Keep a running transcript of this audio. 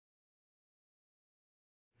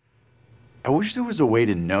wish there was a way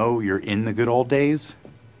to know you're in the good old days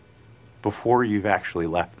before you've actually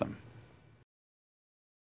left them.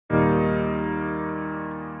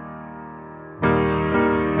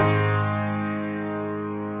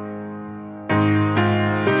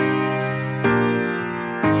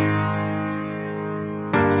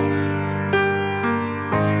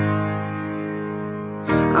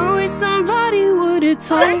 I wish somebody would have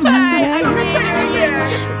told me that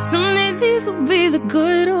someday these will be the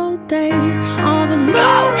good old days. All the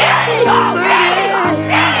love you don't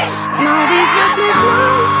forget, and all these reckless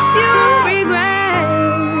nights you regret.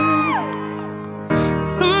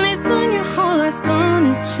 Someday soon your whole life's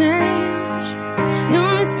gonna change.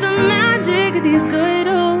 You'll miss the magic of these good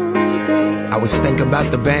old days. I was thinking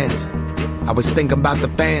about the band, I was thinking about the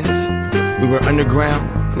fans. We were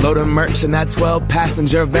underground, loading merch in that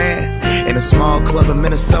 12-passenger van, in a small club in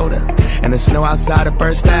Minnesota, and the snow outside of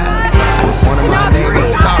First Ave. I just wanted my name to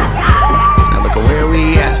star. Now look at where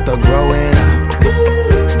we at, still growing up,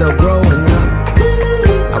 still growing up.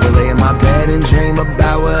 I would lay in my bed and dream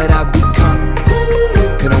about what I've become.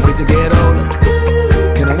 Couldn't wait to get older,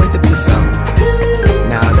 couldn't wait to be some.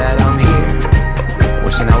 Now that I'm here,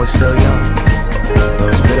 wishing I was still young.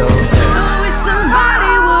 Those good old days. I wish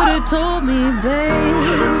somebody would've told me,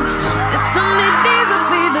 babe, that someday these would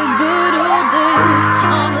be the good old days.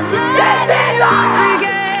 All the love you won't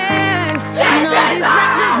forget, and all these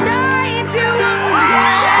reckless nights you won't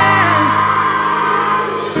regret.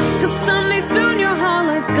 'Cause someday soon your whole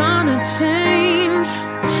life's gonna change.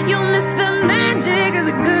 You'll miss the magic of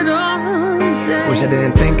the good old days. Wish I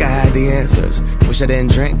didn't think I had the answers. Wish I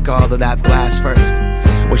didn't drink all of that glass first.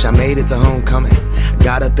 Wish I made it to homecoming,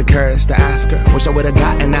 got up the courage to ask her. Wish I would've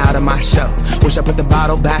gotten out of my shell. Wish I put the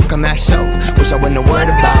bottle back on that shelf. Wish I wouldn't have worried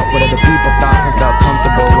about what other people thought and felt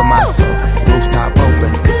comfortable with myself. Rooftop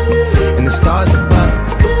open, and the stars above.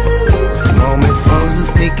 Moment frozen,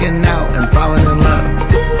 sneaking out and falling in love.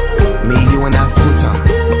 Me, you, and that futon,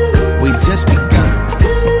 we just begun.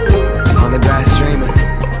 On the grass dreaming,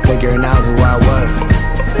 figuring out who I was.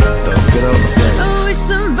 Those good old days. I wish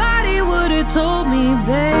somebody would've told me,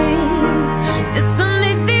 babe, that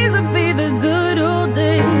someday these would be the good old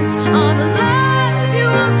days. All the love you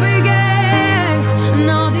won't forget, and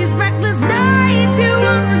all these reckless nights you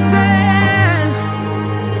won't regret.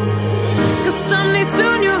 'Cause someday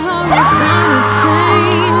soon your whole life's gonna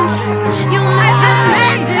change. You'll miss the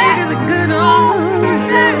magic of the good old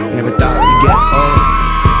days. Never thought we'd get old.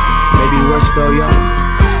 Maybe we're still young.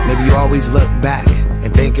 Maybe you always look back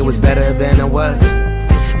and think it was better than it was.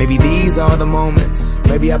 Maybe these are the moments.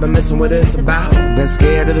 Maybe I've been missing what it's about. Been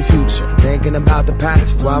scared of the future, thinking about the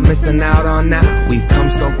past while missing out on now. We've come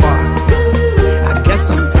so far, I guess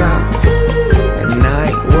I'm proud. And I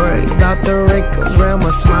ain't worried about the wrinkles around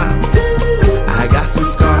my smile. I got some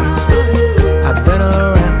scars, I've been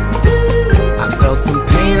around. I felt some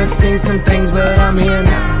pain, I've seen some things, but I'm here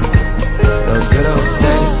now. Those good old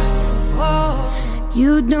days.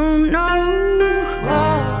 You don't know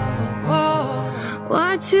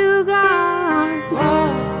what you got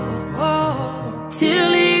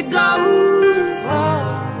till it goes,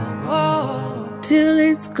 till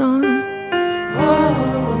it's gone.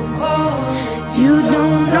 You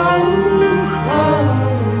don't know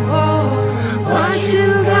what you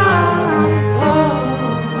got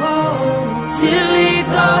till it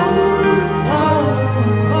goes,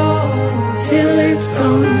 till it's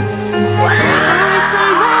gone.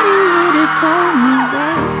 Somebody would've told me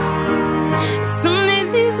that someday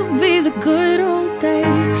these will be the good old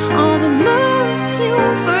days. All the love you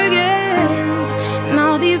won't forget, and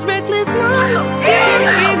all these reckless nights you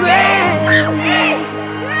regret.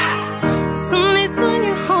 Someday soon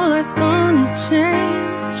your whole life's gonna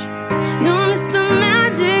change. You'll miss the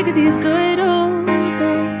magic of these good old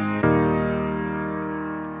days.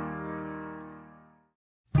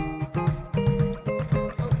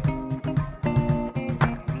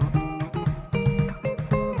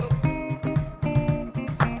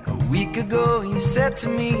 Ago, you said to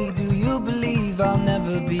me, do you believe I'll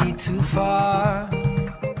never be too far?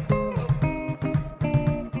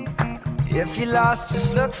 If you're lost,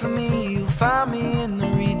 just look for me. You'll find me in the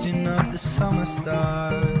region of the summer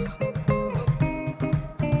stars.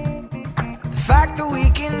 The fact that we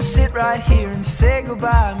can sit right here and say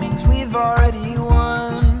goodbye means we've already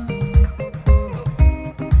won.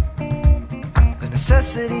 The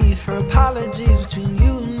necessity for apologies between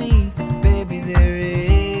you and me, baby, there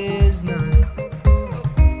is none.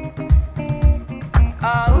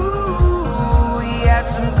 Oh, we had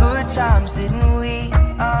some good times, didn't we?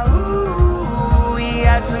 Oh, we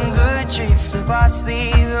had some good treats up our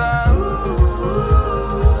sleeve.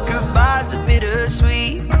 Oh, goodbye's a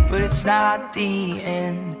bittersweet, but it's it's not the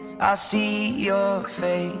end. I'll see your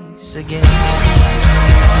face again.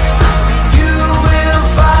 You will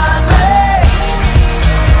find me.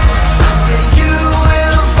 Yeah, you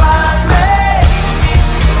will find me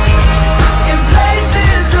in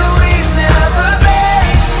places that we've never been,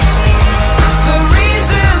 for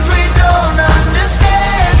reasons we don't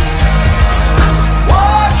understand.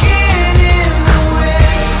 Walking in the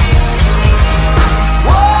wind,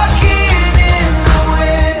 walking in the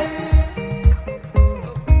wind.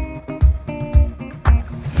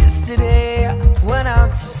 Yesterday I went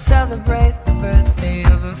out to celebrate the birthday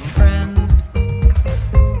of a friend.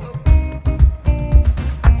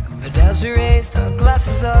 But as we raised our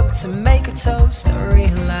glasses up to make a toast, I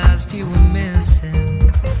realized you were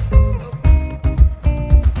missing.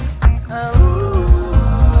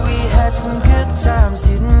 Oh, we had some good times,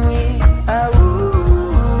 didn't we?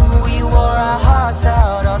 Oh, we wore our hearts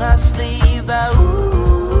out on our sleeve.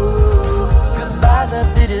 Oh, goodbyes are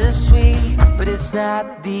bittersweet, but it's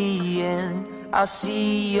not the end. I'll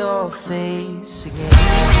see your face again.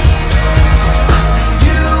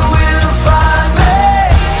 You will find me.